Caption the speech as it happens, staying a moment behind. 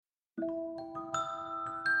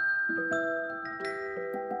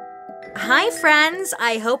Hi, friends.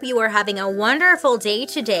 I hope you are having a wonderful day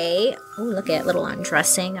today. Oh, look at little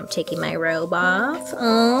undressing. I'm taking my robe off.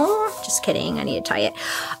 Oh, just kidding. I need to tie it.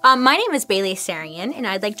 My name is Bailey Sarian, and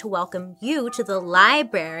I'd like to welcome you to the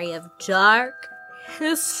Library of Dark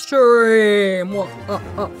History.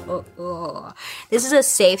 This is a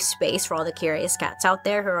safe space for all the curious cats out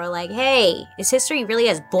there who are like, hey, is history really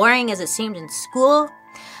as boring as it seemed in school?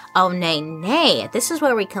 Oh, nay. This is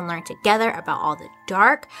where we can learn together about all the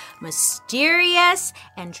dark, mysterious,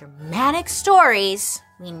 and dramatic stories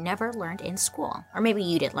we never learned in school. Or maybe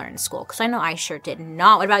you did learn in school, because I know I sure did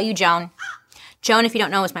not. What about you, Joan? Joan, if you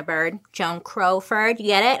don't know, is my bird. Joan Crowford. You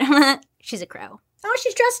get it? She's a crow. Oh,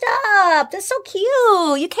 she's dressed up. That's so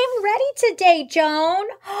cute. You came ready today, Joan.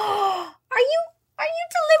 Are you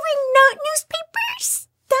delivering newspapers?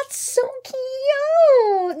 That's so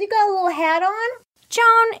cute. You got a little hat on?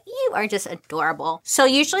 Joan, you are just adorable. So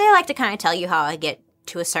usually I like to kind of tell you how I get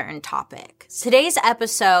to a certain topic. Today's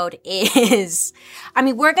episode is,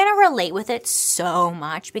 we're going to relate with it so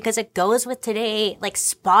much because it goes with today, like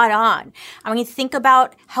spot on. Think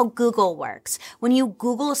about how Google works. When you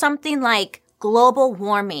Google something like global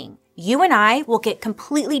warming, you and I will get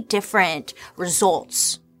completely different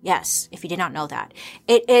results. Yes, if you did not know that.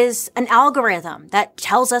 It is an algorithm that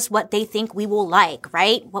tells us what they think we will like,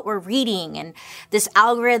 right? What we're reading. And this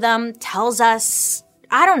algorithm tells us,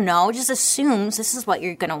 just assumes this is what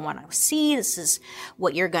you're going to want to see. This is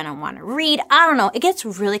what you're going to want to read. It gets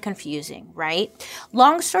really confusing, right?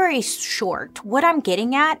 Long story short, what I'm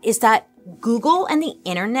getting at is that Google and the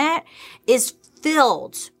internet is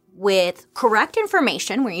filled with correct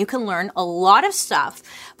information where you can learn a lot of stuff,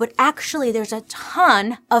 but actually there's a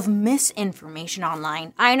ton of misinformation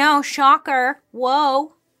online. I know, shocker.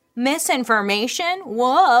 Whoa. Misinformation?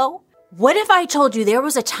 Whoa. What if I told you there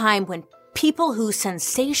was a time when people who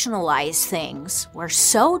sensationalize things were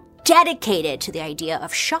so dedicated to the idea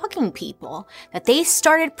of shocking people that they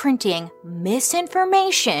started printing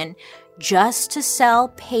misinformation just to sell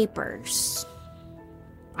papers?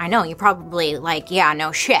 I know, you're probably like, yeah,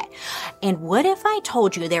 no shit. And what if I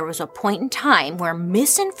told you there was a point in time where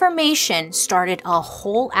misinformation started a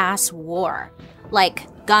whole ass war?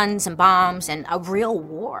 Like guns and bombs and a real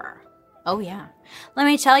war. Oh yeah. Let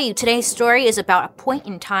me tell you, today's story is about a point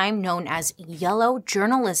in time known as yellow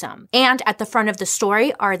journalism. And at the front of the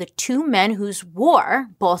story are the two men whose war,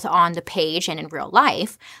 both on the page and in real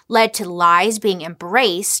life, led to lies being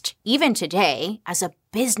embraced, even today, as a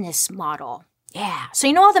business model. Yeah. So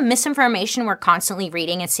you know all the misinformation we're constantly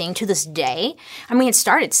reading and seeing to this day? It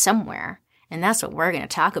started somewhere, and that's what we're going to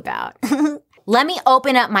talk about. Let me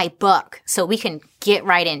open up my book so we can get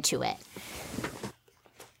right into it.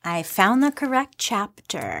 I found the correct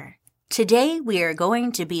chapter. Today we are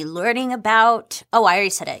going to be learning about, I already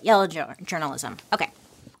said it, yellow journalism. Okay.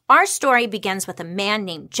 Our story begins with a man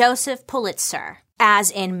named Joseph Pulitzer.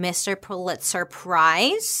 As in Mr. Pulitzer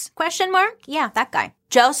Prize? ? Yeah, that guy.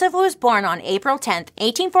 Joseph was born on April 10th,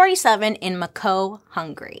 1847 in Moscow,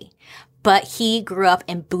 Hungary. But he grew up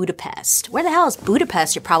in Budapest. Where the hell is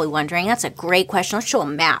Budapest, you're probably wondering? That's a great question. Let's show a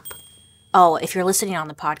map. Oh, if you're listening on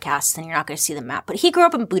the podcast, then you're not going to see the map. But he grew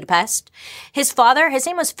up in Budapest. His father, his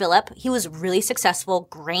name was Philip. He was a really successful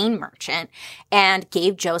grain merchant and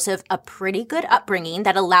gave Joseph a pretty good upbringing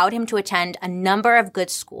that allowed him to attend a number of good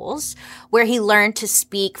schools where he learned to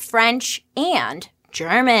speak French and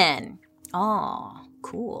German. Oh,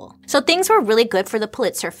 cool. So things were really good for the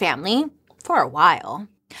Pulitzer family for a while.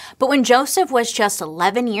 But when Joseph was just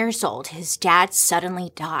 11 years old, his dad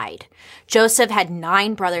suddenly died. Joseph had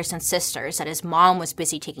 9 brothers and sisters that his mom was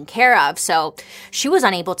busy taking care of, so she was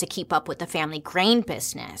unable to keep up with the family grain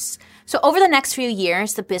business. So over the next few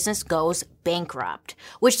years, the business goes bankrupt,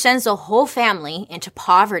 which sends the whole family into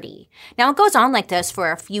poverty. Now, it goes on like this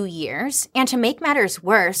for a few years, and to make matters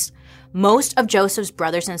worse, most of Joseph's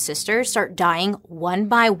brothers and sisters start dying one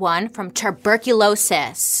by one from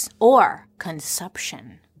tuberculosis or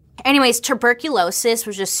consumption. Anyways, tuberculosis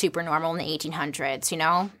was just super normal in the 1800s, you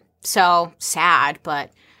know? So sad,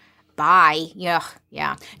 but bye. Yeah.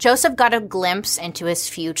 Joseph got a glimpse into his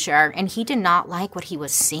future, and he did not like what he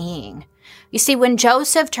was seeing. You see, when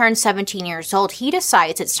Joseph turned 17 years old, he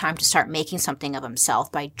decides it's time to start making something of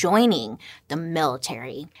himself by joining the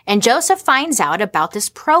military. And Joseph finds out about this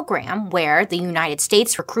program where the United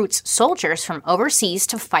States recruits soldiers from overseas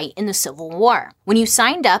to fight in the Civil War. When you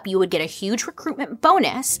signed up, you would get a huge recruitment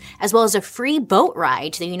bonus, as well as a free boat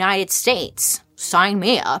ride to the United States. Sign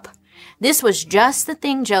me up. This was just the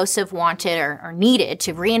thing Joseph wanted or needed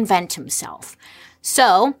to reinvent himself.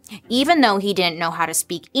 So, even though he didn't know how to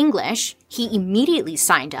speak English, he immediately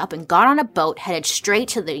signed up and got on a boat headed straight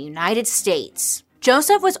to the United States.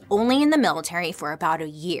 Joseph was only in the military for about a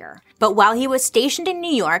year, but while he was stationed in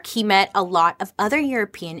New York, he met a lot of other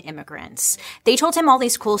European immigrants. They told him all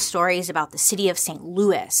these cool stories about the city of St.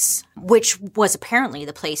 Louis, which was apparently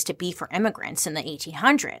the place to be for immigrants in the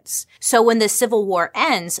 1800s. So when the Civil War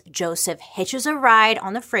ends, Joseph hitches a ride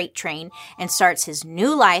on the freight train and starts his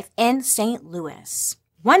new life in St. Louis.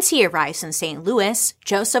 Once he arrives in St. Louis,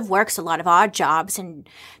 Joseph works a lot of odd jobs and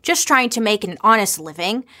just trying to make an honest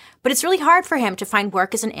living, but it's really hard for him to find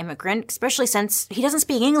work as an immigrant, especially since he doesn't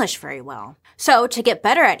speak English very well. So to get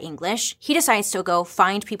better at English, he decides to go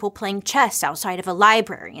find people playing chess outside of a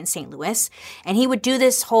library in St. Louis, and he would do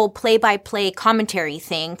this whole play-by-play commentary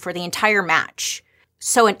thing for the entire match.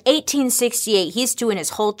 So in 1868, he's doing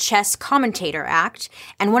his whole chess commentator act,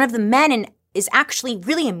 and one of the men is actually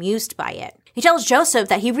really amused by it. He tells Joseph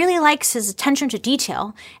that he really likes his attention to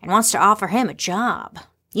detail and wants to offer him a job.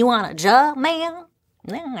 You want a job, man?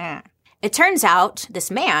 Nah. It turns out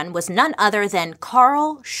this man was none other than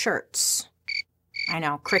Carl Schurz. I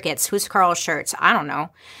know, crickets. Who's Carl Schurz? I don't know.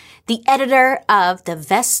 The editor of the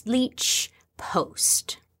Westliche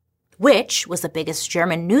Post, which was the biggest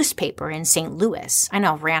German newspaper in St. Louis. I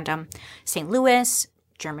know, random. St. Louis,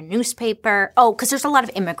 German newspaper. Oh, because there's a lot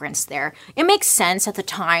of immigrants there. It makes sense at the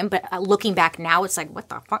time, but looking back now, it's like, what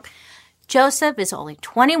the fuck? Joseph is only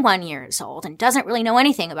 21 years old and doesn't really know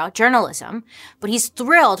anything about journalism, but he's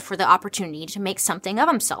thrilled for the opportunity to make something of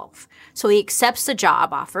himself. So he accepts the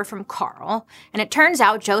job offer from Carl, and it turns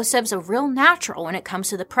out Joseph's a real natural when it comes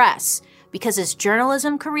to the press, because his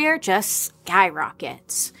journalism career just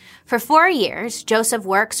skyrockets. For 4 years, Joseph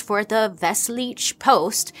works for the Westliche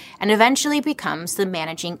Post and eventually becomes the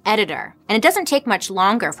managing editor. And it doesn't take much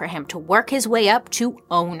longer for him to work his way up to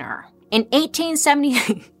owner. In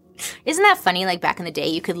 1870, isn't that funny? Like back in the day,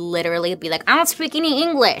 you could literally be like, I don't speak any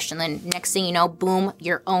English. And then next thing you know, boom,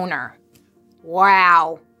 you're owner.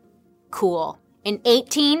 Wow. Cool. In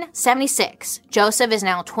 1876, Joseph is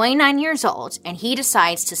now 29 years old, and he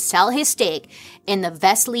decides to sell his stake in the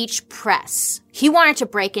Westliche Press. He wanted to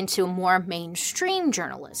break into more mainstream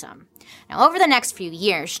journalism. Now, over the next few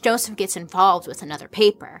years, Joseph gets involved with another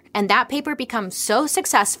paper, and that paper becomes so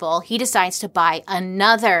successful, he decides to buy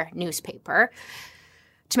another newspaper.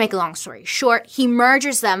 To make a long story short, he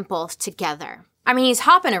merges them both together. I mean, he's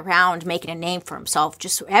hopping around making a name for himself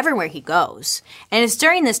just everywhere he goes. And it's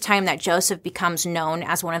during this time that Joseph becomes known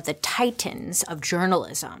as one of the titans of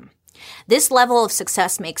journalism. This level of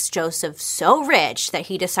success makes Joseph so rich that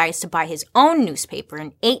he decides to buy his own newspaper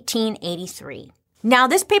in 1883. Now,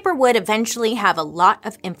 this paper would eventually have a lot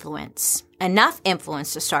of influence, enough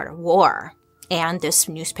influence to start a war. And this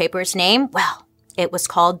newspaper's name, well, it was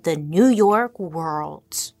called the New York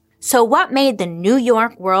World. So what made the New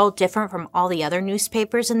York World different from all the other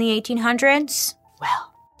newspapers in the 1800s?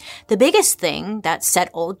 Well, the biggest thing that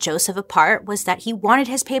set old Joseph apart was that he wanted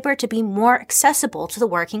his paper to be more accessible to the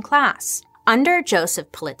working class. Under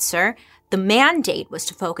Joseph Pulitzer, the mandate was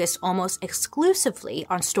to focus almost exclusively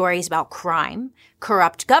on stories about crime,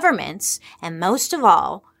 corrupt governments, and most of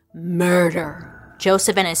all, murder.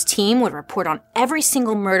 Joseph and his team would report on every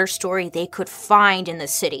single murder story they could find in the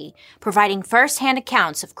city, providing first-hand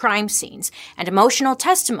accounts of crime scenes and emotional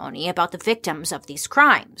testimony about the victims of these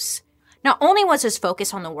crimes. Not only was his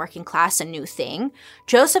focus on the working class a new thing,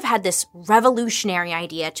 Joseph had this revolutionary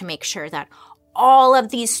idea to make sure that all of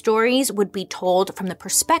these stories would be told from the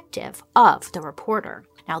perspective of the reporter.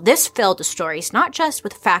 Now, this filled the stories not just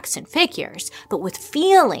with facts and figures, but with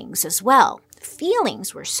feelings as well.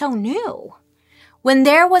 Feelings were so new. When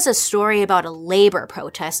there was a story about a labor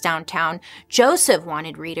protest downtown, Joseph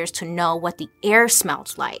wanted readers to know what the air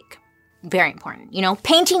smelled like. Very important,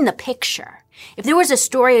 painting the picture. If there was a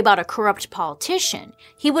story about a corrupt politician,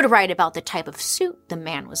 he would write about the type of suit the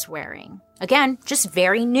man was wearing. Again, just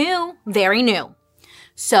very new, very new.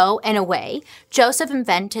 So, in a way, Joseph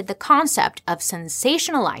invented the concept of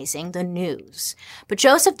sensationalizing the news. But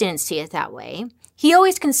Joseph didn't see it that way. He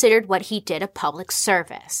always considered what he did a public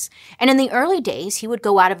service. And in the early days, he would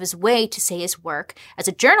go out of his way to say his work as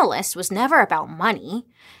a journalist was never about money.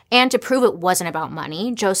 And to prove it wasn't about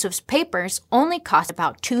money, Joseph's papers only cost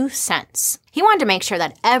about 2 cents. He wanted to make sure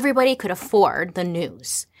that everybody could afford the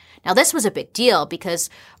news. Now, this was a big deal because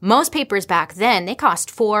most papers back then, they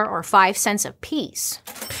cost 4 or 5 cents a piece.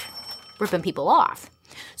 Ripping people off.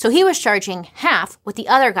 So he was charging half what the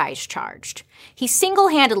other guys charged. He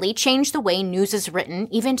single-handedly changed the way news is written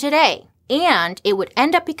even today. And it would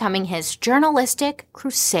end up becoming his journalistic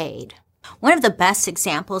crusade. One of the best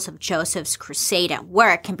examples of Joseph's crusade at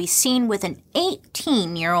work can be seen with an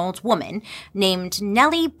 18-year-old woman named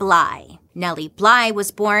Nellie Bly. Nellie Bly was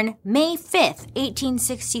born May 5th,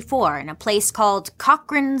 1864, in a place called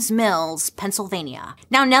Cochran's Mills, Pennsylvania.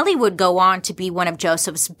 Now, Nellie would go on to be one of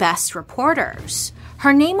Joseph's best reporters.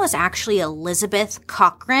 Her name was actually Elizabeth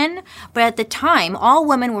Cochran, but at the time, all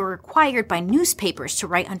women were required by newspapers to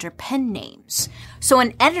write under pen names. So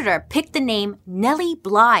an editor picked the name Nellie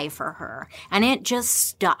Bly for her, and it just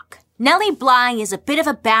stuck. Nellie Bly is a bit of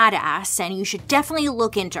a badass, and you should definitely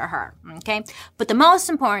look into her, okay? But the most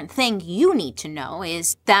important thing you need to know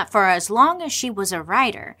is that for as long as she was a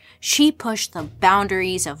writer, she pushed the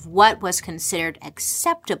boundaries of what was considered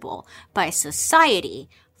acceptable by society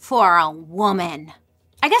for a woman.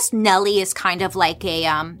 I guess Nellie is kind of like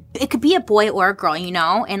it could be a boy or a girl, you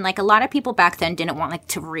know? And like a lot of people back then didn't want like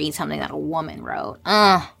to read something that a woman wrote.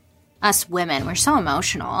 Us women, we're so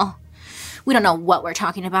emotional. We don't know what we're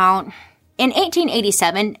talking about. In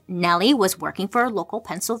 1887, Nellie was working for a local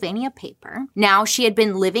Pennsylvania paper. Now, she had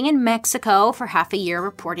been living in Mexico for half a year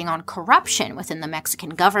reporting on corruption within the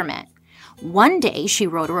Mexican government. One day, she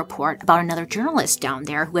wrote a report about another journalist down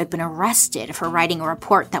there who had been arrested for writing a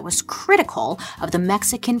report that was critical of the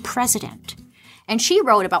Mexican president. And she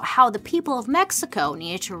wrote about how the people of Mexico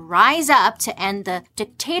needed to rise up to end the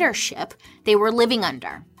dictatorship they were living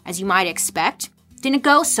under. As you might expect, didn't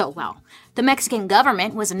go so well. The Mexican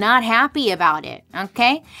government was not happy about it,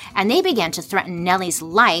 okay? And they began to threaten Nellie's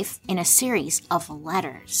life in a series of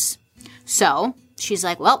letters. So she's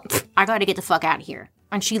like, well, I gotta get the fuck out of here.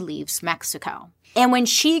 And she leaves Mexico. And when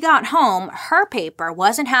she got home, her paper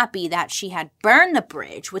wasn't happy that she had burned the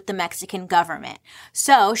bridge with the Mexican government.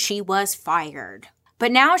 So she was fired.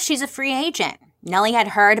 But now she's a free agent. Nellie had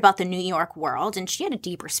heard about the New York World, and she had a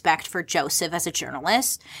deep respect for Joseph as a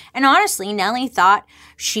journalist. And honestly, Nellie thought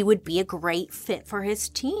she would be a great fit for his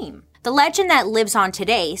team. The legend that lives on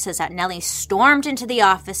today says that Nellie stormed into the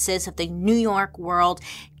offices of the New York World,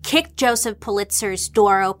 kicked Joseph Pulitzer's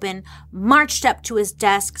door open, marched up to his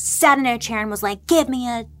desk, sat in a chair, and was like, "Give me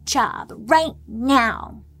a job right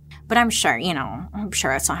now." But I'm sure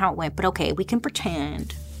that's not how it went. But okay, we can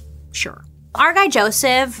pretend. Sure. Our guy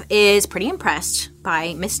Joseph is pretty impressed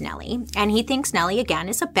by Miss Nellie, and he thinks Nellie, again,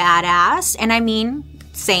 is a badass. And I mean,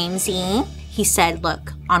 samey. He said,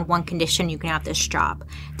 look, on one condition, you can have this job.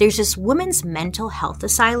 There's this women's mental health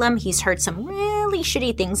asylum he's heard some really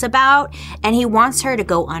shitty things about, and he wants her to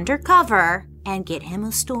go undercover and get him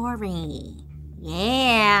a story.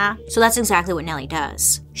 Yeah. So that's exactly what Nellie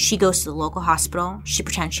does. She goes to the local hospital, she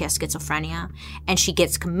pretends she has schizophrenia, and she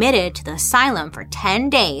gets committed to the asylum for 10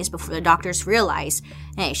 days before the doctors realize,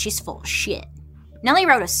 hey, she's full of shit. Nellie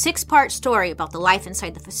wrote a 6-part story about the life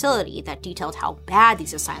inside the facility that detailed how bad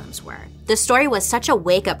these asylums were. The story was such a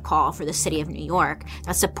wake-up call for the city of New York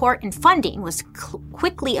that support and funding was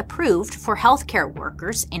quickly approved for healthcare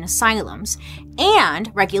workers in asylums,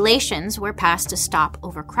 and regulations were passed to stop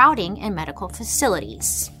overcrowding in medical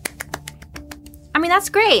facilities. I mean, that's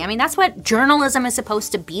great. I mean, that's what journalism is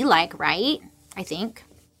supposed to be like, right? I think.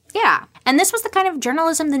 Yeah. And this was the kind of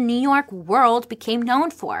journalism the New York World became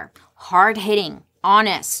known for. Hard-hitting,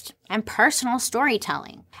 honest, and personal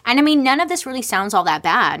storytelling. And I mean, none of this really sounds all that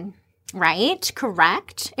bad, right?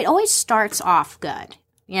 Correct? It always starts off good,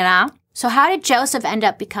 you know? So how did Joseph end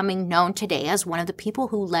up becoming known today as one of the people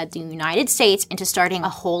who led the United States into starting a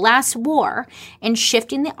whole-ass war and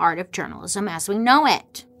shifting the art of journalism as we know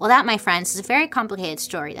it? Well, that, my friends, is a very complicated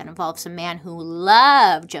story that involves a man who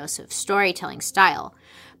loved Joseph's storytelling style,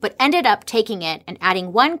 but ended up taking it and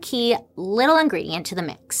adding one key little ingredient to the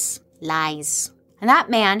mix. Lies. And that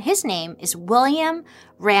man, his name is William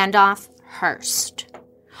Randolph Hearst.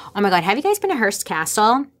 Oh my God, have you guys been to Hearst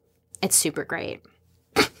Castle? It's super great.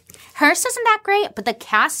 Hearst isn't that great, but the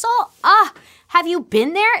castle, have you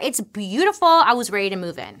been there? It's beautiful. I was ready to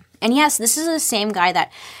move in. And yes, this is the same guy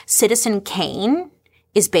that Citizen Kane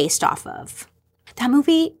is based off of. That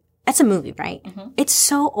movie, that's a movie, right? Mm-hmm. It's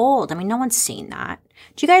so old. I mean, no one's seen that.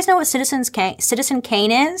 Do you guys know what Citizen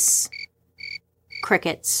Kane is?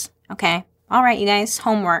 Crickets. Okay. All right, you guys,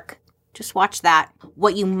 homework. Just watch that.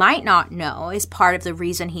 What you might not know is part of the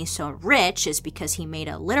reason he's so rich is because he made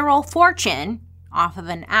a literal fortune off of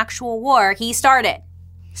an actual war he started.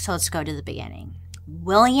 So let's go to the beginning.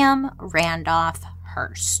 William Randolph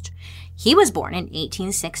Hearst. He was born in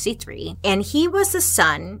 1863, and he was the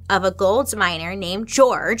son of a gold miner named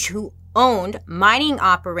George who owned mining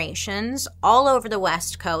operations all over the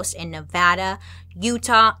West Coast in Nevada,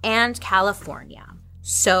 Utah, and California.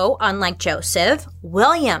 So, unlike Joseph,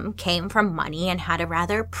 William came from money and had a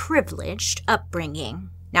rather privileged upbringing.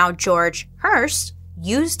 Now, George Hearst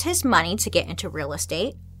used his money to get into real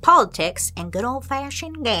estate, politics, and good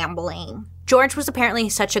old-fashioned gambling. George was apparently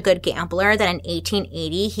such a good gambler that in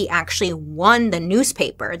 1880, he actually won the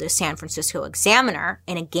newspaper, the San Francisco Examiner,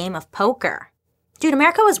 in a game of poker. Dude,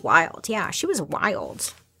 America was wild. Yeah, she was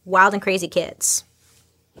wild. Wild and crazy kids.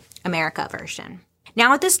 America version.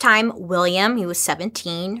 Now at this time, William, he was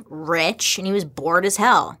 17, rich, and he was bored as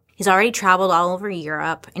hell. He's already traveled all over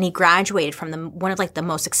Europe, and he graduated from one of the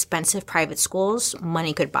most expensive private schools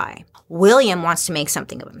money could buy. William wants to make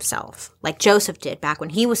something of himself, like Joseph did back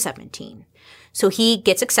when he was 17. So he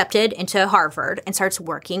gets accepted into Harvard and starts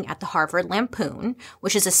working at the Harvard Lampoon,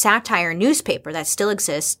 which is a satire newspaper that still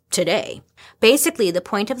exists today. Basically, the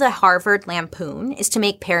point of the Harvard Lampoon is to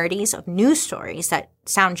make parodies of news stories that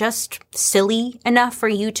sound just silly enough for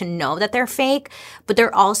you to know that they're fake, but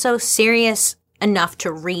they're also serious enough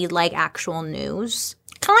to read like actual news.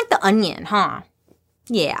 Kind of like The Onion, huh?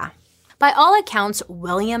 Yeah. By all accounts,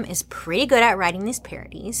 William is pretty good at writing these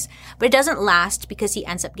parodies, but it doesn't last because he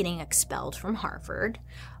ends up getting expelled from Harvard.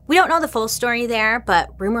 We don't know the full story there,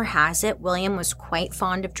 but rumor has it William was quite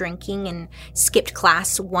fond of drinking and skipped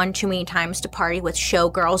class one too many times to party with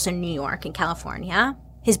showgirls in New York and California.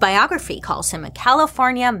 His biography calls him a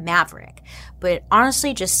California maverick, but it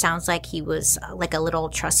honestly just sounds like he was like a little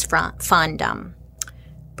trust fund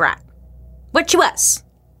brat. What she was,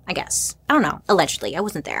 I guess. I don't know. Allegedly. I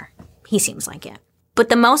wasn't there. He seems like it. But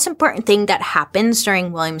the most important thing that happens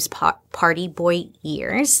during William's party boy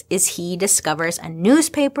years is he discovers a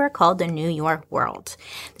newspaper called the New York World.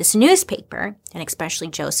 This newspaper, and especially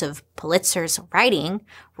Joseph Pulitzer's writing,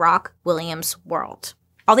 rock William's world.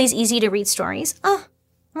 All these easy-to-read stories,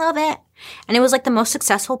 love it. And it was like the most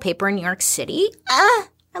successful paper in New York City. I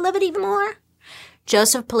love it even more.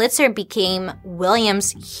 Joseph Pulitzer became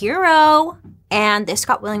William's hero, and this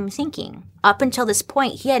got William thinking. Up until this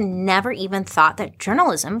point, he had never even thought that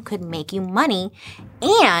journalism could make you money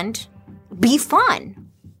and be fun.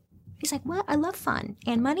 He's like, what? I love fun.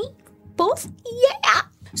 And money? Both? Yeah.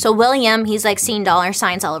 So William, he's like seeing dollar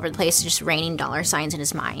signs all over the place, just raining dollar signs in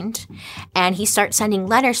his mind. And he starts sending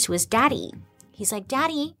letters to his daddy. He's like,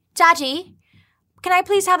 Daddy, can I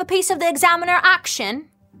please have a piece of the Examiner action?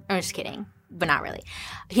 I'm just kidding, but not really.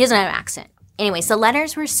 He doesn't have an accent. Anyways, the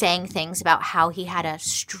letters were saying things about how he had a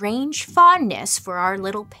strange fondness for our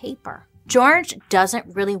little paper. George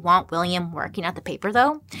doesn't really want William working at the paper,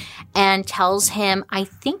 though, and tells him, I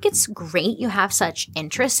think it's great you have such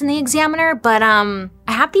interest in the Examiner, but I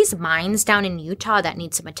have these mines down in Utah that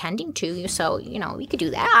need some attending to, so, we could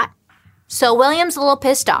do that. So William's a little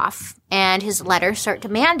pissed off, and his letters start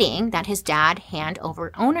demanding that his dad hand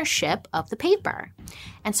over ownership of the paper.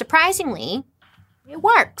 And surprisingly, it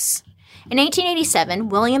works. In 1887,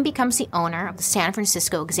 William becomes the owner of the San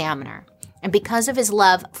Francisco Examiner. And because of his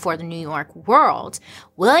love for the New York World,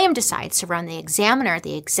 William decides to run the Examiner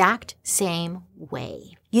the exact same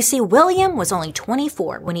way. You see, William was only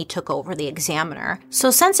 24 when he took over the Examiner,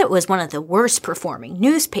 so since it was one of the worst performing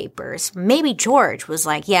newspapers, maybe George was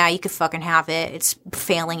like, yeah, you could fucking have it, it's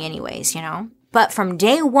failing anyways, But from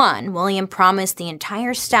day one, William promised the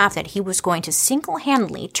entire staff that he was going to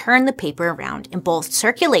single-handedly turn the paper around in both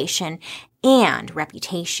circulation and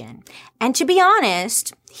reputation. And to be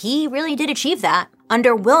honest, he really did achieve that.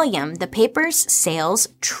 Under William, the paper's sales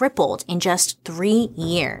tripled in just 3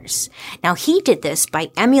 years. Now, he did this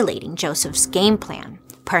by emulating Joseph's game plan,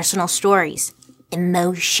 personal stories,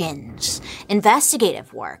 emotions,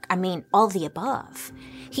 investigative work, all the above.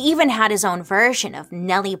 He even had his own version of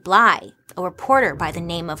Nellie Bly, a reporter by the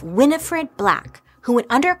name of Winifred Black, who went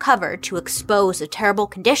undercover to expose the terrible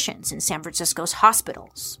conditions in San Francisco's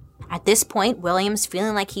hospitals. At this point, William's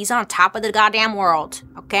feeling like he's on top of the goddamn world,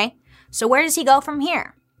 okay? So where does he go from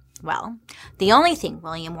here? Well, the only thing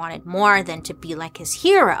William wanted more than to be like his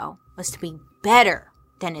hero was to be better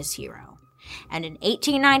than his hero. And in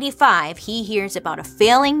 1895, he hears about a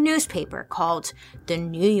failing newspaper called the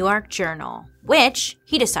New York Journal, which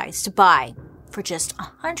he decides to buy for just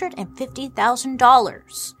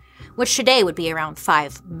 $150,000, which today would be around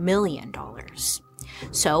 $5 million.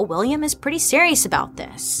 So William is pretty serious about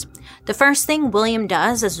this. The first thing William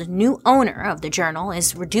does as the new owner of the journal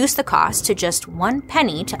is reduce the cost to just 1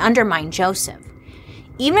 penny to undermine Joseph.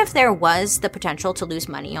 Even if there was the potential to lose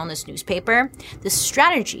money on this newspaper, this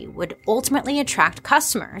strategy would ultimately attract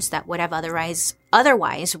customers that would have otherwise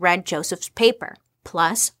read Joseph's paper.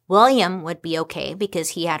 Plus, William would be okay because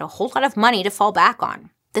he had a whole lot of money to fall back on.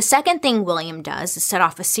 The second thing William does is set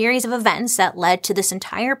off a series of events that led to this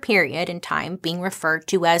entire period in time being referred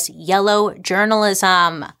to as yellow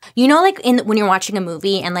journalism. When you're watching a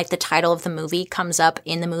movie and the title of the movie comes up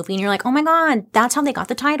in the movie and you're like, oh my God, that's how they got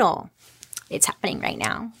the title. It's happening right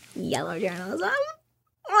now. Yellow journalism.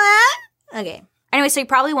 Okay. Anyway, so you're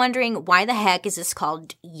probably wondering, why the heck is this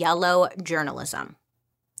called yellow journalism?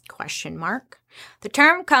 Question mark. The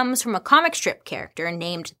term comes from a comic strip character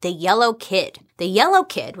named the Yellow Kid. The Yellow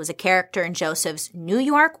Kid was a character in Joseph's New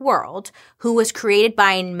York world who was created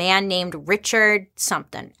by a man named Richard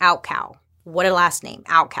something, Outcow. What a last name,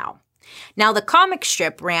 Outcow. Now, the comic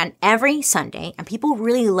strip ran every Sunday, and people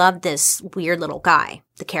really loved this weird little guy,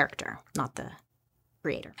 the character, not the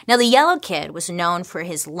creator. Now, the Yellow Kid was known for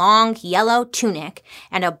his long yellow tunic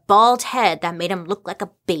and a bald head that made him look like a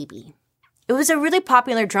baby. It was a really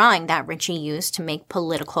popular drawing that Richie used to make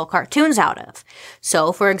political cartoons out of.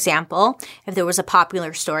 So, for example, if there was a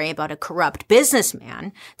popular story about a corrupt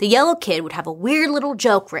businessman, the Yellow Kid would have a weird little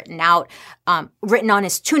joke written on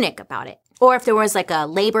his tunic about it. Or if there was like a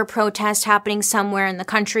labor protest happening somewhere in the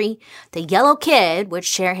country, the Yellow Kid would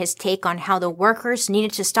share his take on how the workers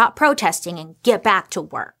needed to stop protesting and get back to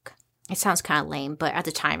work. It sounds kind of lame, but at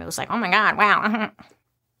the time it was like, oh my God, wow.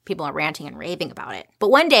 People are ranting and raving about it. But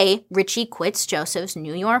one day, Richie quits Joseph's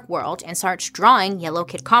New York world and starts drawing Yellow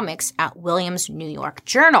Kid comics at William's New York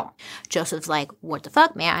Journal. Joseph's like, what the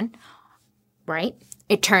fuck, man? Right?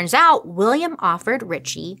 It turns out William offered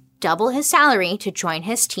Richie double his salary to join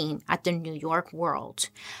his team at the New York World.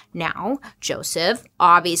 Now, Joseph,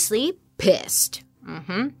 obviously pissed.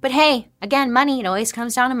 But hey, again, money, it always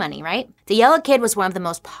comes down to money, right? The Yellow Kid was one of the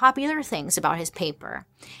most popular things about his paper.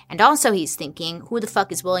 And also he's thinking, who the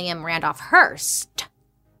fuck is William Randolph Hearst?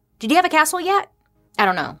 Did he have a castle yet? I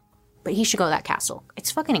don't know. But he should go to that castle.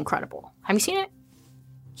 It's fucking incredible. Have you seen it?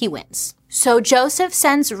 He wins. So Joseph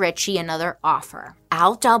sends Richie another offer.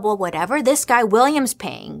 I'll double whatever this guy William's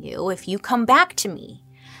paying you if you come back to me.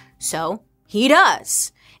 So he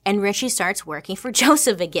does. And Richie starts working for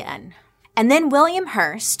Joseph again. And then William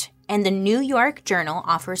Hearst and the New York Journal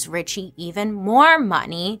offers Richie even more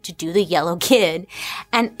money to do the Yellow Kid.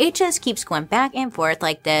 And it just keeps going back and forth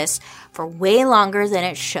like this for way longer than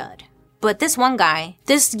it should. But this one guy,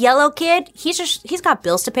 this Yellow Kid, he's got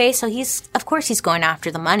bills to pay, so of course he's going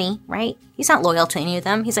after the money, right? He's not loyal to any of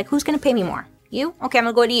them. He's like, who's going to pay me more? You? Okay, I'm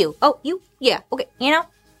going to go to you. Oh, you? Yeah, okay,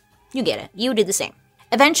 you get it. You do the same.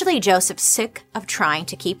 Eventually, Joseph's sick of trying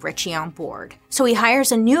to keep Richie on board, so he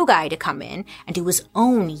hires a new guy to come in and do his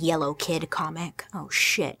own Yellow Kid comic. Oh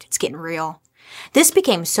shit, it's getting real. This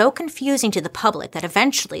became so confusing to the public that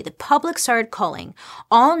eventually the public started calling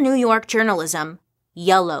all New York journalism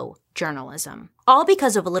yellow journalism. All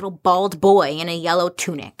because of a little bald boy in a yellow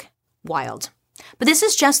tunic. Wild. But this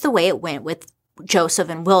is just the way it went with Joseph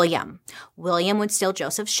and William. William would steal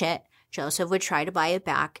Joseph's shit. Joseph would try to buy it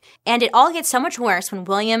back. And it all gets so much worse when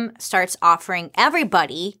William starts offering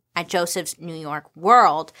everybody at Joseph's New York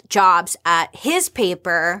World jobs at his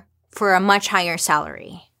paper for a much higher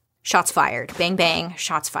salary. Shots fired. Bang, bang.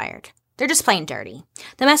 Shots fired. They're just plain dirty.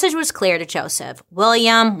 The message was clear to Joseph.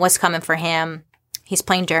 William was coming for him. He's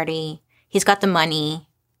plain dirty. He's got the money.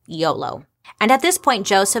 YOLO. And at this point,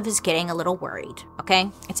 Joseph is getting a little worried, okay?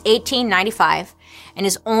 It's 1895, and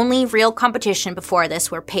his only real competition before this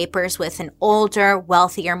were papers with an older,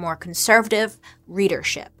 wealthier, more conservative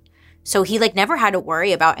readership. So he never had to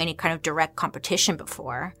worry about any kind of direct competition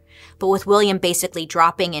before. But with William basically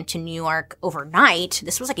dropping into New York overnight,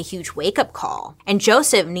 this was like a huge wake-up call. And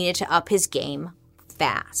Joseph needed to up his game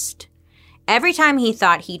fast. Every time he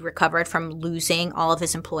thought he'd recovered from losing all of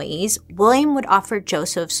his employees, William would offer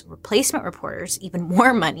Joseph's replacement reporters even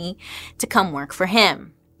more money to come work for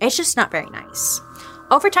him. It's just not very nice.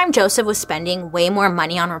 Over time, Joseph was spending way more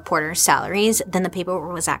money on reporters' salaries than the paper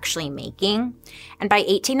was actually making. And by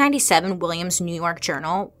 1897, William's New York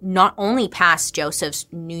Journal not only passed Joseph's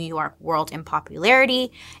New York World in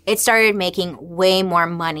popularity, it started making way more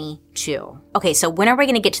money too. Okay, so when are we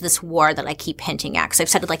going to get to this war that I keep hinting at? Because I've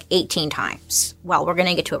said it 18 times. Well, we're going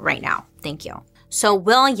to get to it right now. Thank you. So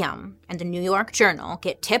William and the New York Journal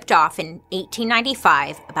get tipped off in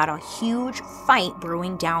 1895 about a huge fight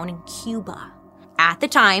brewing down in Cuba. At the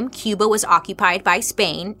time, Cuba was occupied by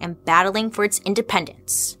Spain and battling for its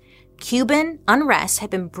independence. Cuban unrest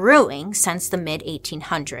had been brewing since the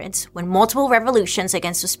mid-1800s, when multiple revolutions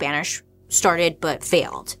against the Spanish started but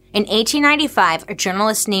failed. In 1895, a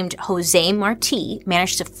journalist named Jose Marti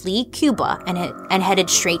managed to flee Cuba and headed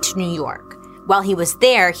straight to New York. While he was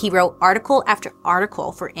there, he wrote article after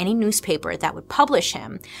article for any newspaper that would publish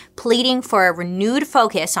him, pleading for a renewed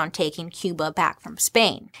focus on taking Cuba back from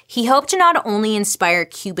Spain. He hoped to not only inspire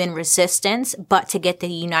Cuban resistance, but to get the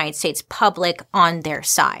United States public on their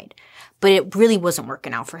side. But it really wasn't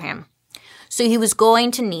working out for him. So he was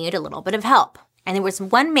going to need a little bit of help. And there was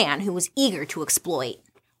one man who was eager to exploit.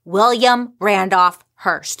 William Randolph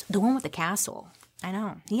Hearst, the one with the castle. I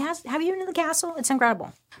know. Have you been to the castle? It's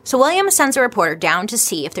incredible. So William sends a reporter down to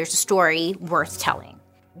see if there's a story worth telling.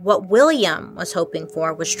 What William was hoping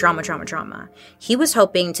for was drama, drama, drama. He was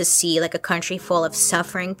hoping to see like a country full of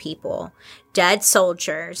suffering people, dead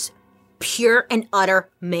soldiers, pure and utter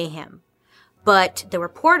mayhem. But the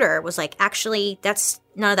reporter was like, actually,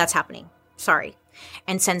 none of that's happening. Sorry.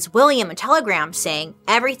 And sends William a telegram saying,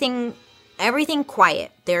 everything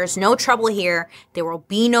quiet. There's no trouble here. There will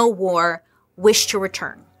be no war. Wish to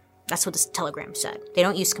return. That's what this telegram said. They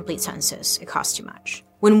don't use complete sentences. It costs too much.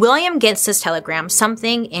 When William gets this telegram,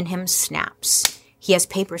 something in him snaps. He has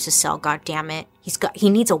papers to sell, goddammit.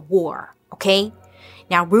 He needs a war, okay?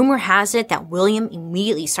 Now, rumor has it that William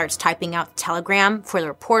immediately starts typing out the telegram for the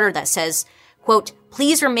reporter that says, quote,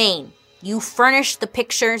 please remain. You furnish the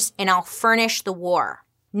pictures and I'll furnish the war.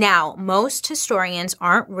 Now, most historians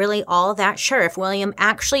aren't really all that sure if William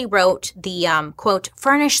actually wrote the, quote,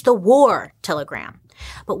 furnish the war telegram.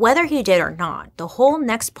 But whether he did or not, the whole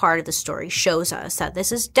next part of the story shows us that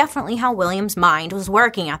this is definitely how William's mind was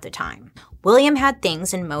working at the time. William had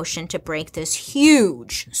things in motion to break this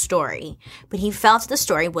huge story, but he felt the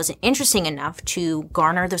story wasn't interesting enough to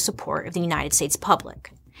garner the support of the United States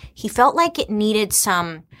public. He felt like it needed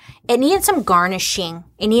some garnishing.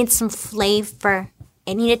 It needed some flavor.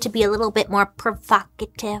 It needed to be a little bit more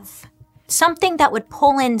provocative. Something that would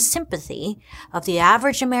pull in sympathy of the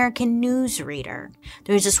average American news reader.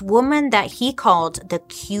 There was this woman that he called the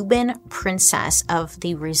Cuban princess of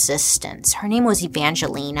the resistance. Her name was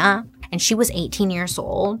Evangelina, and she was 18 years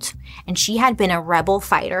old. And she had been a rebel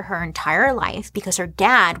fighter her entire life because her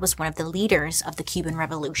dad was one of the leaders of the Cuban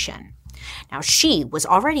Revolution. Now, she was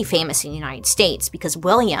already famous in the United States because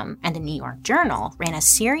William and the New York Journal ran a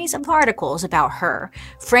series of articles about her,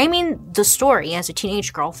 framing the story as a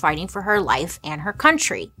teenage girl fighting for her life and her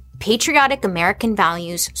country. Patriotic American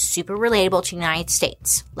values, super relatable to the United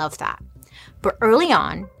States. Love that. But early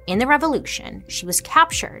on, in the revolution, she was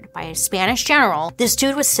captured by a Spanish general. This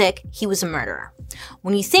dude was sick. He was a murderer.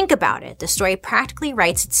 When you think about it, the story practically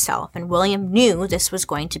writes itself, and William knew this was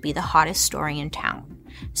going to be the hottest story in town.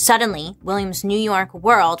 Suddenly, William's New York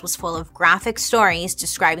world was full of graphic stories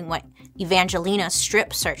describing what Evangelina's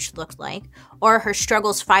strip search looked like, or her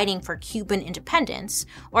struggles fighting for Cuban independence,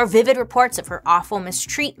 or vivid reports of her awful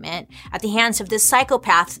mistreatment at the hands of this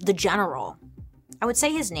psychopath, the general. I would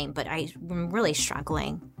say his name, but I'm really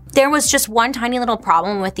struggling. There was just one tiny little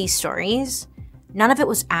problem with these stories. None of it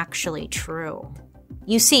was actually true.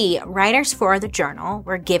 You see, writers for the journal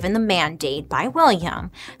were given the mandate by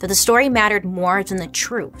William that the story mattered more than the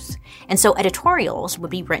truth, and so editorials would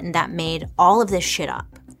be written that made all of this shit up.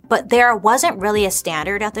 But there wasn't really a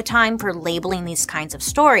standard at the time for labeling these kinds of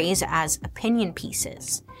stories as opinion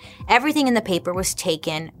pieces. Everything in the paper was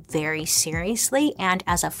taken very seriously and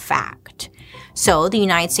as a fact. So the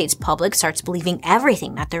United States public starts believing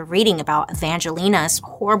everything that they're reading about Evangelina's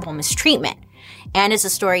horrible mistreatment. And as the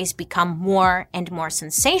stories become more and more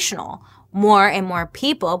sensational, more and more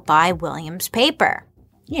people buy William's paper.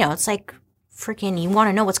 You know, it's like freaking you want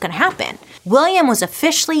to know what's going to happen. William was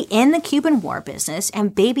officially in the Cuban War business,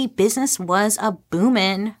 and baby, business was a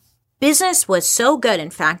boomin'. Business was so good,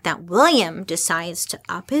 in fact, that William decides to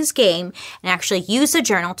up his game and actually use the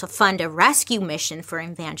journal to fund a rescue mission for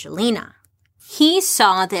Evangelina. He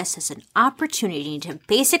saw this as an opportunity to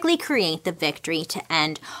basically create the victory to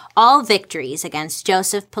end all victories against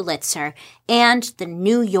Joseph Pulitzer and the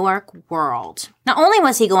New York world. Not only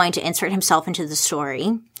was he going to insert himself into the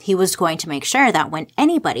story, he was going to make sure that when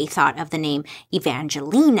anybody thought of the name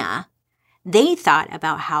Evangelina, they thought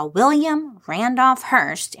about how William Randolph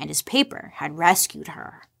Hearst and his paper had rescued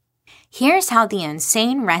her. Here's how the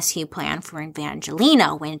insane rescue plan for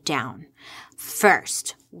Evangelina went down.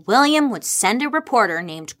 First, William would send a reporter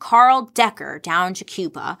named Carl Decker down to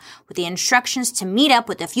Cuba with the instructions to meet up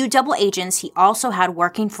with a few double agents he also had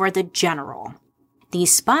working for the general.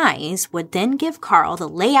 These spies would then give Carl the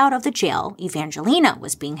layout of the jail Evangelina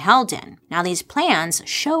was being held in. Now, these plans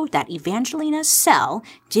showed that Evangelina's cell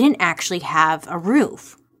didn't actually have a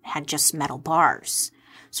roof. It had just metal bars.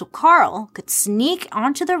 So Carl could sneak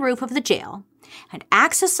onto the roof of the jail and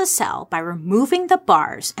access the cell by removing the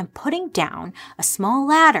bars and putting down a small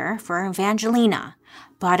ladder for Evangelina.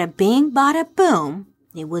 Bada bing, bada boom,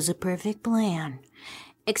 it was a perfect plan.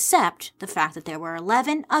 Except the fact that there were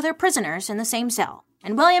 11 other prisoners in the same cell,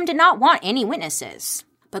 and William did not want any witnesses.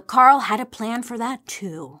 But Carl had a plan for that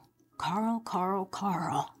too. Carl.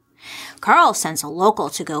 Carl sends a local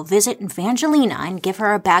to go visit Evangelina and give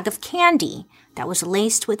her a bag of candy that was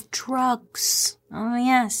laced with drugs. Oh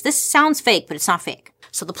yes, this sounds fake, but it's not fake.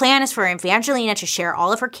 So the plan is for Evangelina to share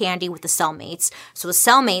all of her candy with the cellmates. So the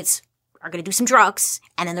cellmates are going to do some drugs,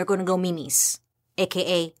 and then they're going to go mimis,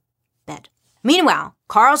 aka bed. Meanwhile,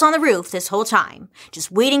 Carl's on the roof this whole time,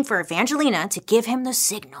 just waiting for Evangelina to give him the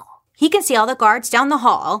signal. He can see all the guards down the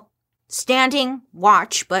hall, standing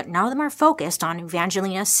watch, but none of them are focused on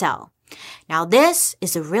Evangelina's cell. Now this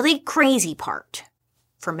is the really crazy part.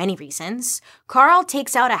 For many reasons, Carl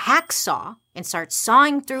takes out a hacksaw and starts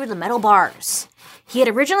sawing through the metal bars. He had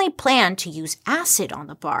originally planned to use acid on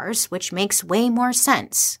the bars, which makes way more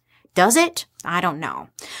sense. Does it? I don't know.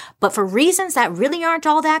 But for reasons that really aren't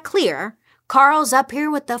all that clear, Carl's up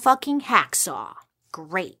here with the fucking hacksaw.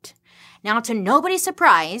 Great. Now, to nobody's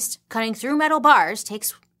surprise, cutting through metal bars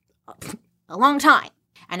takes a long time.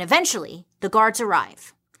 And eventually, the guards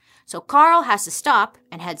arrive. So Carl has to stop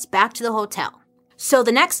and heads back to the hotel. So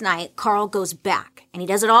the next night, Carl goes back, and he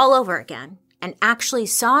does it all over again, and actually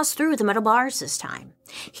saws through the metal bars this time.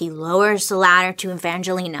 He lowers the ladder to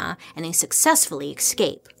Evangelina, and they successfully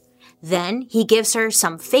escape. Then he gives her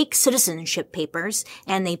some fake citizenship papers,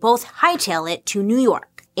 and they both hightail it to New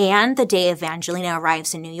York. And the day Evangelina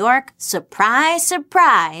arrives in New York, surprise,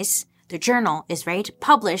 surprise, the Journal is ready to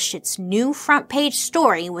publish its new front page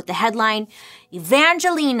story with the headline,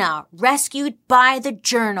 Evangelina Rescued by the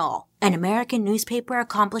Journal. An American newspaper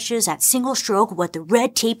accomplishes at single stroke what the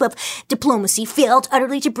red tape of diplomacy failed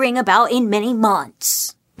utterly to bring about in many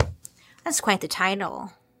months. That's quite the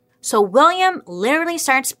title. So William literally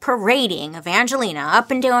starts parading Evangelina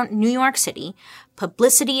up and down New York City.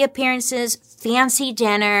 Publicity appearances, fancy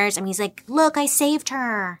dinners. I mean, he's like, look, I saved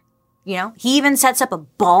her. You know, he even sets up a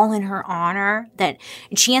ball in her honor and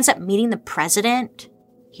she ends up meeting the president.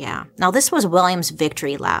 Yeah. Now, this was William's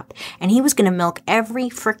victory lap, and he was going to milk every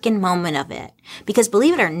frickin' moment of it. Because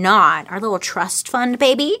believe it or not, our little trust fund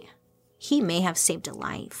baby, he may have saved a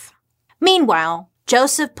life. Meanwhile,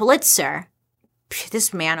 Joseph Pulitzer,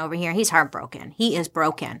 this man over here, he's heartbroken. He is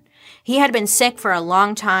broken. He had been sick for a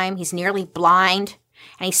long time. He's nearly blind,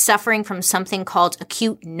 and he's suffering from something called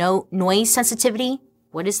acute noise sensitivity.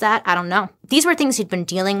 What is that? I don't know. These were things he'd been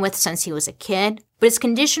dealing with since he was a kid, but his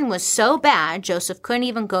condition was so bad, Joseph couldn't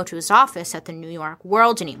even go to his office at the New York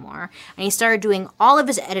World anymore, and he started doing all of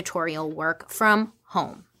his editorial work from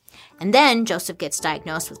home. And then Joseph gets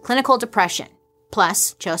diagnosed with clinical depression.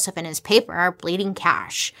 Plus, Joseph and his paper are bleeding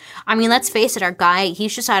cash. I mean, let's face it, our guy,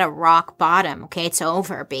 he's just at a rock bottom, okay? It's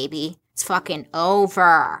over, baby. It's fucking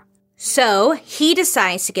over. So, he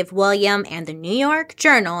decides to give William and the New York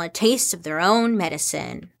Journal a taste of their own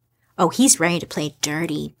medicine. Oh, he's ready to play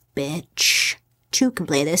dirty, bitch. Two can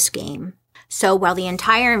play this game. So, while the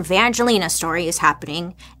entire Evangelina story is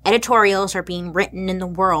happening, editorials are being written in the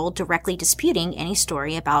World directly disputing any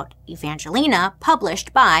story about Evangelina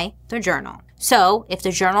published by the Journal. So, if the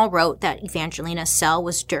Journal wrote that Evangelina's cell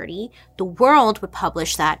was dirty, the World would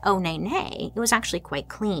publish that, oh, nay, it was actually quite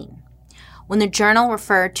clean. When the Journal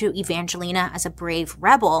referred to Evangelina as a brave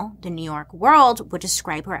rebel, the New York World would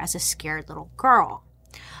describe her as a scared little girl.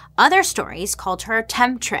 Other stories called her a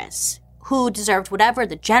temptress, who deserved whatever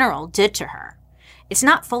the general did to her. It's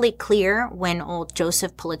not fully clear when old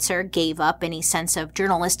Joseph Pulitzer gave up any sense of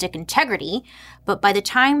journalistic integrity, but by the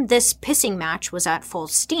time this pissing match was at full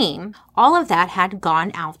steam, all of that had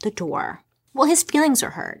gone out the door. Well, his feelings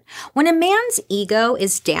are hurt. When a man's ego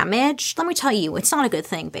is damaged, let me tell you, it's not a good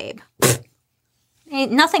thing, babe.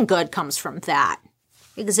 Nothing good comes from that.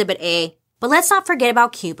 Exhibit A. But let's not forget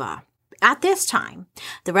about Cuba. At this time,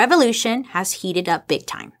 the revolution has heated up big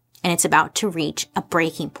time, and it's about to reach a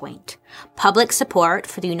breaking point. Public support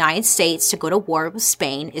for the United States to go to war with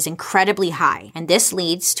Spain is incredibly high, and this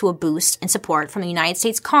leads to a boost in support from the United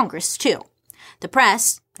States Congress, too. The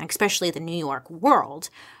press, especially the New York World,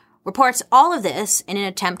 reports all of this in an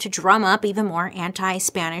attempt to drum up even more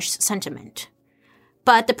anti-Spanish sentiment.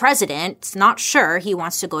 But the president's not sure he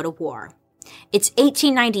wants to go to war. It's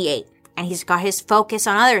 1898, and he's got his focus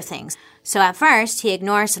on other things. So at first, he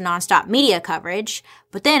ignores the nonstop media coverage,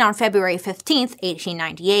 but then on February 15th,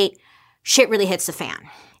 1898, shit really hits the fan.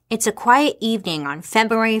 It's a quiet evening on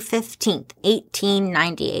February 15th,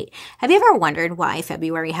 1898. Have you ever wondered why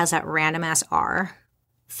February has that random-ass R?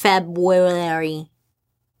 February.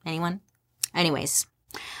 Anyone? Anyways.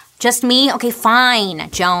 Just me? Okay, fine,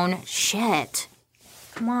 Joan. Shit.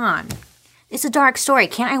 Come on. It's a dark story.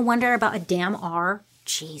 Can't I wonder about a damn R?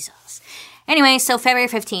 Jesus. Anyway, so February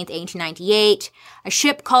 15th, 1898, a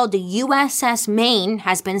ship called the USS Maine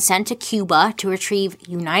has been sent to Cuba to retrieve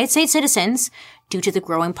United States citizens due to the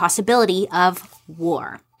growing possibility of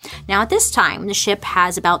war. Now, at this time, the ship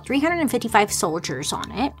has about 355 soldiers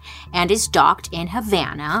on it and is docked in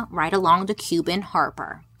Havana, right along the Cuban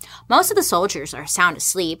harbor. Most of the soldiers are sound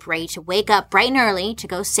asleep, ready to wake up bright and early to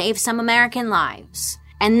go save some American lives.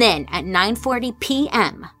 And then at 9:40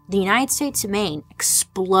 p.m., the United States of Maine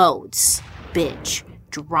explodes. Bitch.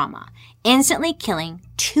 Drama. Instantly killing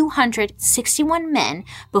 261 men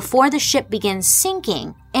before the ship begins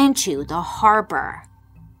sinking into the harbor.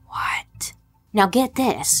 What? Now get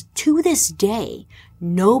this. To this day,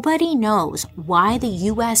 nobody knows why the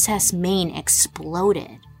USS Maine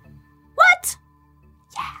exploded. What?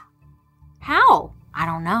 Yeah. How? I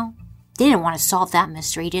don't know. They didn't want to solve that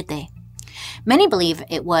mystery, did they? Many believe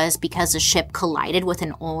it was because the ship collided with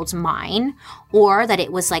an old mine, or that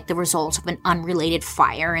it was like the result of an unrelated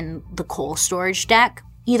fire in the coal storage deck.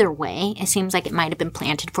 Either way, it seems like it might have been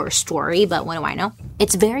planted for a story, but what do I know?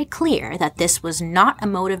 It's very clear that this was not a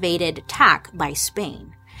motivated attack by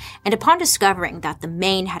Spain. And upon discovering that the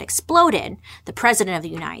Maine had exploded, the President of the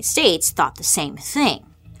United States thought the same thing.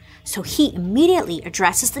 So he immediately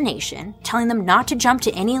addresses the nation, telling them not to jump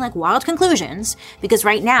to any wild conclusions, because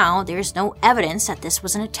right now there's no evidence that this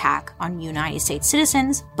was an attack on United States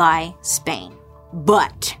citizens by Spain.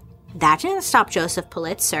 But that didn't stop Joseph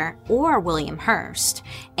Pulitzer or William Hearst.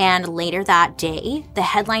 And later that day, the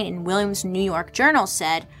headline in William's New York Journal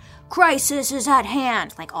said, "Crisis is at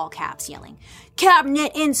hand," all caps yelling.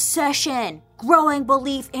 "Cabinet in session. Growing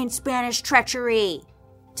belief in Spanish treachery."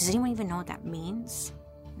 Does anyone even know what that means?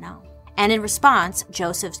 No. And in response,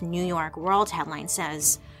 Joseph's New York World headline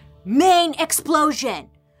says, "Maine explosion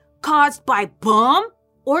caused by bomb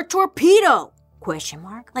or torpedo?" ?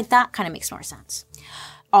 That kind of makes more sense.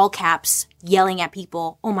 All caps, yelling at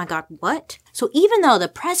people, "Oh my God, what?" So even though the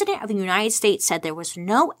President of the United States said there was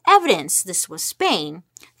no evidence this was Spain,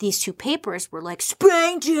 these two papers were like,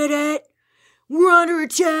 "Spain did it! We're under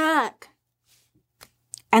attack!"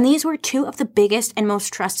 And these were two of the biggest and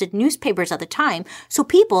most trusted newspapers at the time, so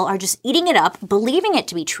people are just eating it up, believing it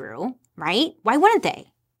to be true, right? Why wouldn't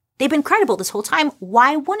they? They've been credible this whole time.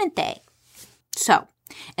 Why wouldn't they? So,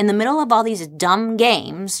 in the middle of all these dumb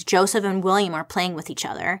games Joseph and William are playing with each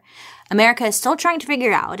other, America is still trying to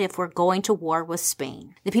figure out if we're going to war with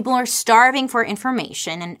Spain. The people are starving for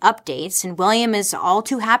information and updates, and William is all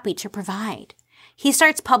too happy to provide. He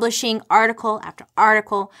starts publishing article after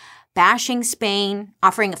article, bashing Spain,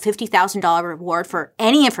 offering a $50,000 reward for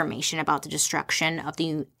any information about the destruction of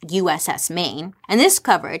the USS Maine. And this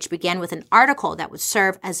coverage began with an article that would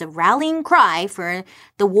serve as a rallying cry for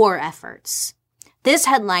the war efforts. This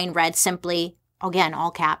headline read simply, again,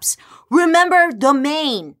 all caps, "Remember the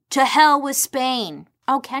Maine! To hell with Spain!"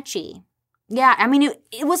 Oh, catchy. Yeah, I mean,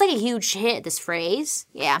 it was a huge hit, this phrase.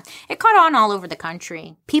 Yeah, it caught on all over the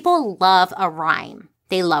country. People love a rhyme.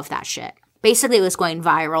 They love that shit. Basically, it was going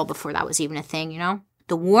viral before that was even a thing,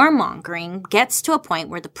 The warmongering gets to a point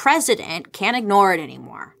where the president can't ignore it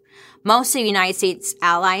anymore. Most of the United States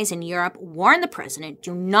allies in Europe warn the president,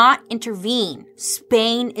 do not intervene.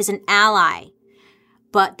 Spain is an ally.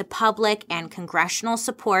 But the public and congressional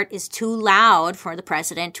support is too loud for the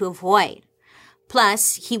president to avoid.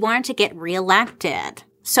 Plus, he wanted to get reelected.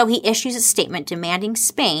 So he issues a statement demanding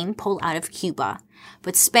Spain pull out of Cuba.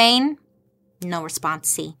 But Spain, no response,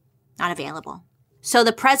 see. Not available. So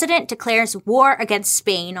the president declares war against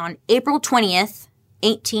Spain on April 20th,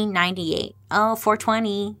 1898. Oh,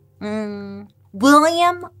 420.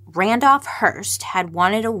 William Randolph Hearst had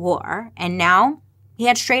wanted a war, and now he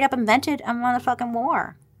had straight up invented a motherfucking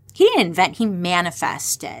war. He didn't invent, he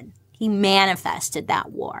manifested. He manifested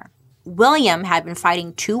that war. William had been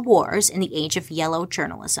fighting two wars in the age of yellow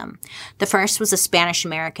journalism. The first was the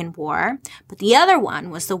Spanish-American War, but the other one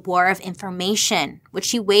was the War of Information, which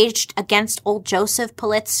he waged against old Joseph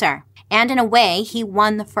Pulitzer. And in a way, he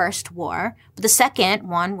won the first war, but the second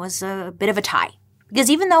one was a bit of a tie. Because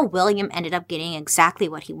even though William ended up getting exactly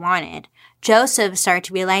what he wanted, Joseph started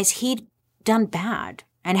to realize he'd done bad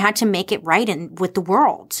and had to make it right with the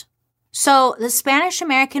world. So the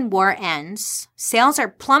Spanish-American War ends. Sales are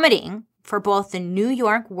plummeting for both the New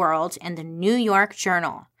York World and the New York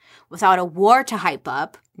Journal. Without a war to hype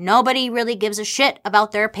up, nobody really gives a shit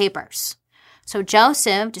about their papers. So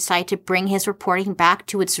Joseph decided to bring his reporting back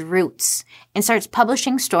to its roots and starts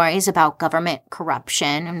publishing stories about government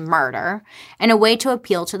corruption and murder and a way to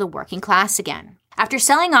appeal to the working class again. After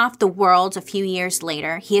selling off the World a few years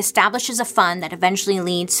later, he establishes a fund that eventually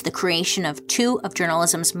leads to the creation of two of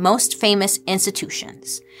journalism's most famous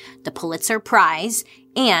institutions, the Pulitzer Prize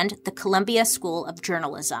and the Columbia School of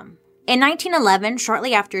Journalism. In 1911,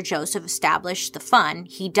 shortly after Joseph established the fund,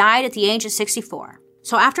 he died at the age of 64.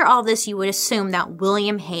 So after all this, you would assume that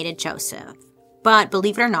William hated Joseph. But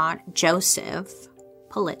believe it or not, Joseph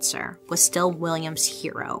Pulitzer was still William's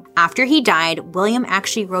hero. After he died, William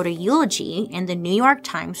actually wrote a eulogy in the New York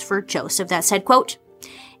Times for Joseph that said, quote,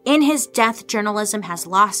 "In his death, journalism has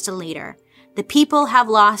lost a leader. The people have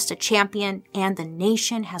lost a champion, and the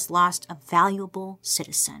nation has lost a valuable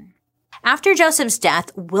citizen." After Joseph's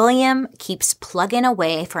death, William keeps plugging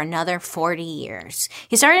away for another 40 years.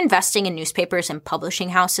 He started investing in newspapers and publishing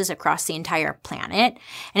houses across the entire planet,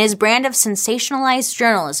 and his brand of sensationalized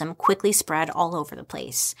journalism quickly spread all over the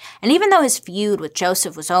place. And even though his feud with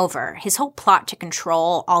Joseph was over, his whole plot to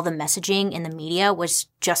control all the messaging in the media was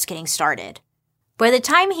just getting started. By the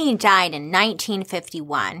time he died in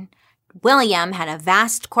 1951, William had a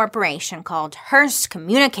vast corporation called Hearst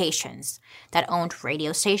Communications that owned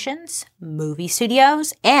radio stations, movie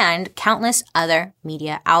studios, and countless other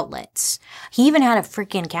media outlets. He even had a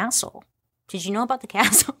freaking castle. Did you know about the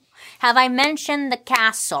castle? Have I mentioned the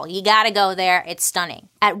castle? You gotta go there. It's stunning.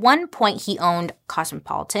 At one point, he owned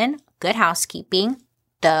Cosmopolitan, Good Housekeeping,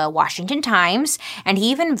 the Washington Times, and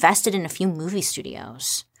he even invested in a few movie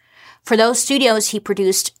studios. For those studios, he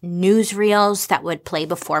produced newsreels that would play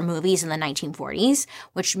before movies in the 1940s,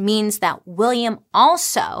 which means that William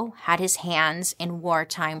also had his hands in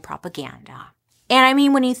wartime propaganda. And I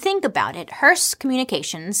mean, when you think about it, Hearst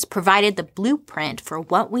Communications provided the blueprint for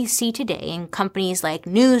what we see today in companies like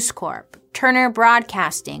News Corp, Turner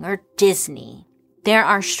Broadcasting, or Disney. There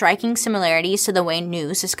are striking similarities to the way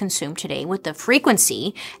news is consumed today with the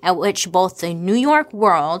frequency at which both the New York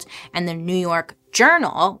World and the New York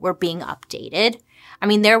Journal were being updated. I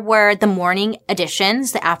mean, there were the morning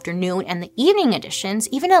editions, the afternoon and the evening editions,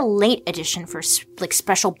 even a late edition for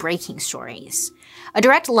special breaking stories. A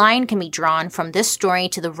direct line can be drawn from this story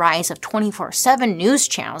to the rise of 24/7 news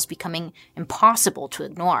channels becoming impossible to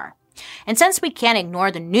ignore. And since we can't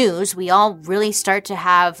ignore the news, we all really start to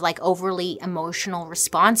have overly emotional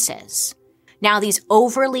responses. Now, these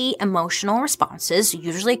overly emotional responses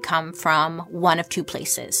usually come from one of two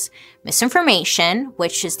places. Misinformation,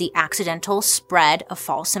 which is the accidental spread of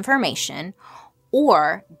false information,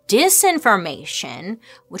 or disinformation,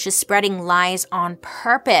 which is spreading lies on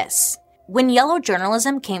purpose. When yellow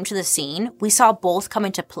journalism came to the scene, we saw both come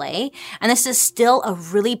into play, and this is still a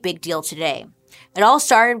really big deal today. It all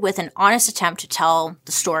started with an honest attempt to tell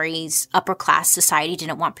the stories upper-class society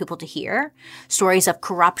didn't want people to hear. Stories of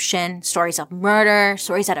corruption, stories of murder,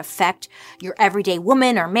 stories that affect your everyday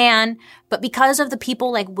woman or man. But because of the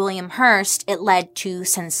people like William Hearst, it led to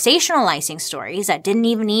sensationalizing stories that didn't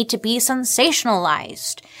even need to be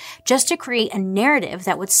sensationalized, just to create a narrative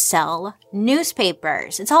that would sell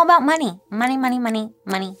newspapers. It's all about money. Money, money, money,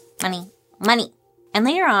 money, money, money. And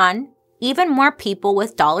later on, even more people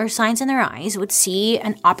with dollar signs in their eyes would see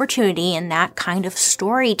an opportunity in that kind of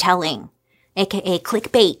storytelling, aka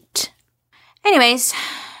clickbait. Anyways,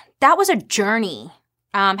 that was a journey.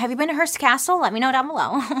 Have you been to Hearst Castle? Let me know down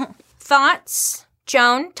below. Thoughts?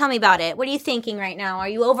 Joan, tell me about it. What are you thinking right now? Are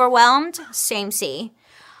you overwhelmed? Same see.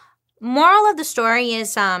 Moral of the story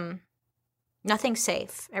is, nothing's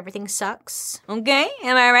safe. Everything sucks. Okay?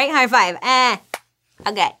 Am I right? High five.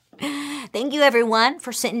 Okay. Thank you, everyone,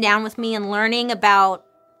 for sitting down with me and learning about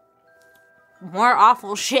more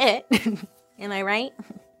awful shit. Am I right?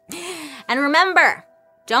 And remember,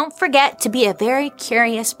 don't forget to be a very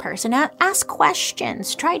curious person. Ask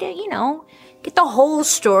questions. Try to, get the whole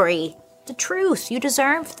story, the truth. You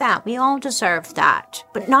deserve that. We all deserve that.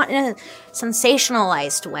 But not in a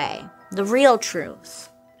sensationalized way. The real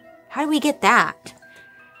truth. How do we get that?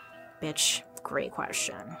 Bitch, great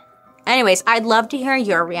question. Anyways, I'd love to hear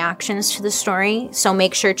your reactions to the story, so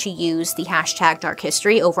make sure to use the hashtag Dark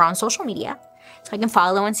History over on social media so I can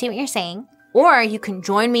follow and see what you're saying. Or you can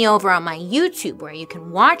join me over on my YouTube where you can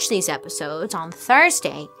watch these episodes on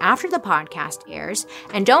Thursday after the podcast airs.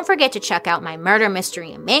 And don't forget to check out my Murder,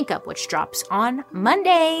 Mystery, and Makeup, which drops on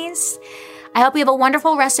Mondays. I hope you have a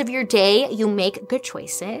wonderful rest of your day. You make good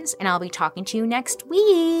choices, and I'll be talking to you next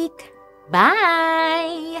week.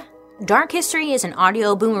 Bye! Dark History is an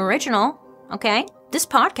Audio Boom original, okay? This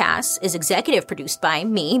podcast is executive produced by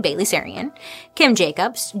me, Bailey Sarian, Kim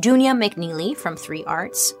Jacobs, Dunya McNeely from 3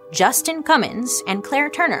 Arts, Justin Cummins, and Claire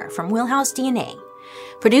Turner from Wheelhouse DNA.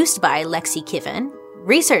 Produced by Lexi Kiven.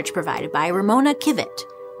 Research provided by Ramona Kivett.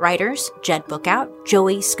 Writers, Jed Bookout,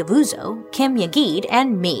 Joey Scavuzzo, Kim Yagid,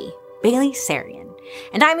 and me, Bailey Sarian.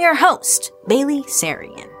 And I'm your host, Bailey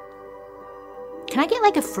Sarian. Can I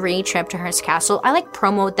get a free trip to Hearst Castle? I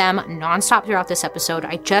promote them nonstop throughout this episode.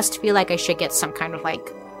 I just feel like I should get some kind of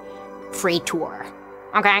free tour.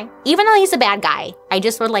 Okay? Even though he's a bad guy, I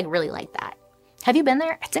just would really like that. Have you been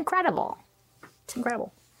there? It's incredible. It's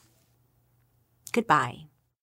incredible. Goodbye.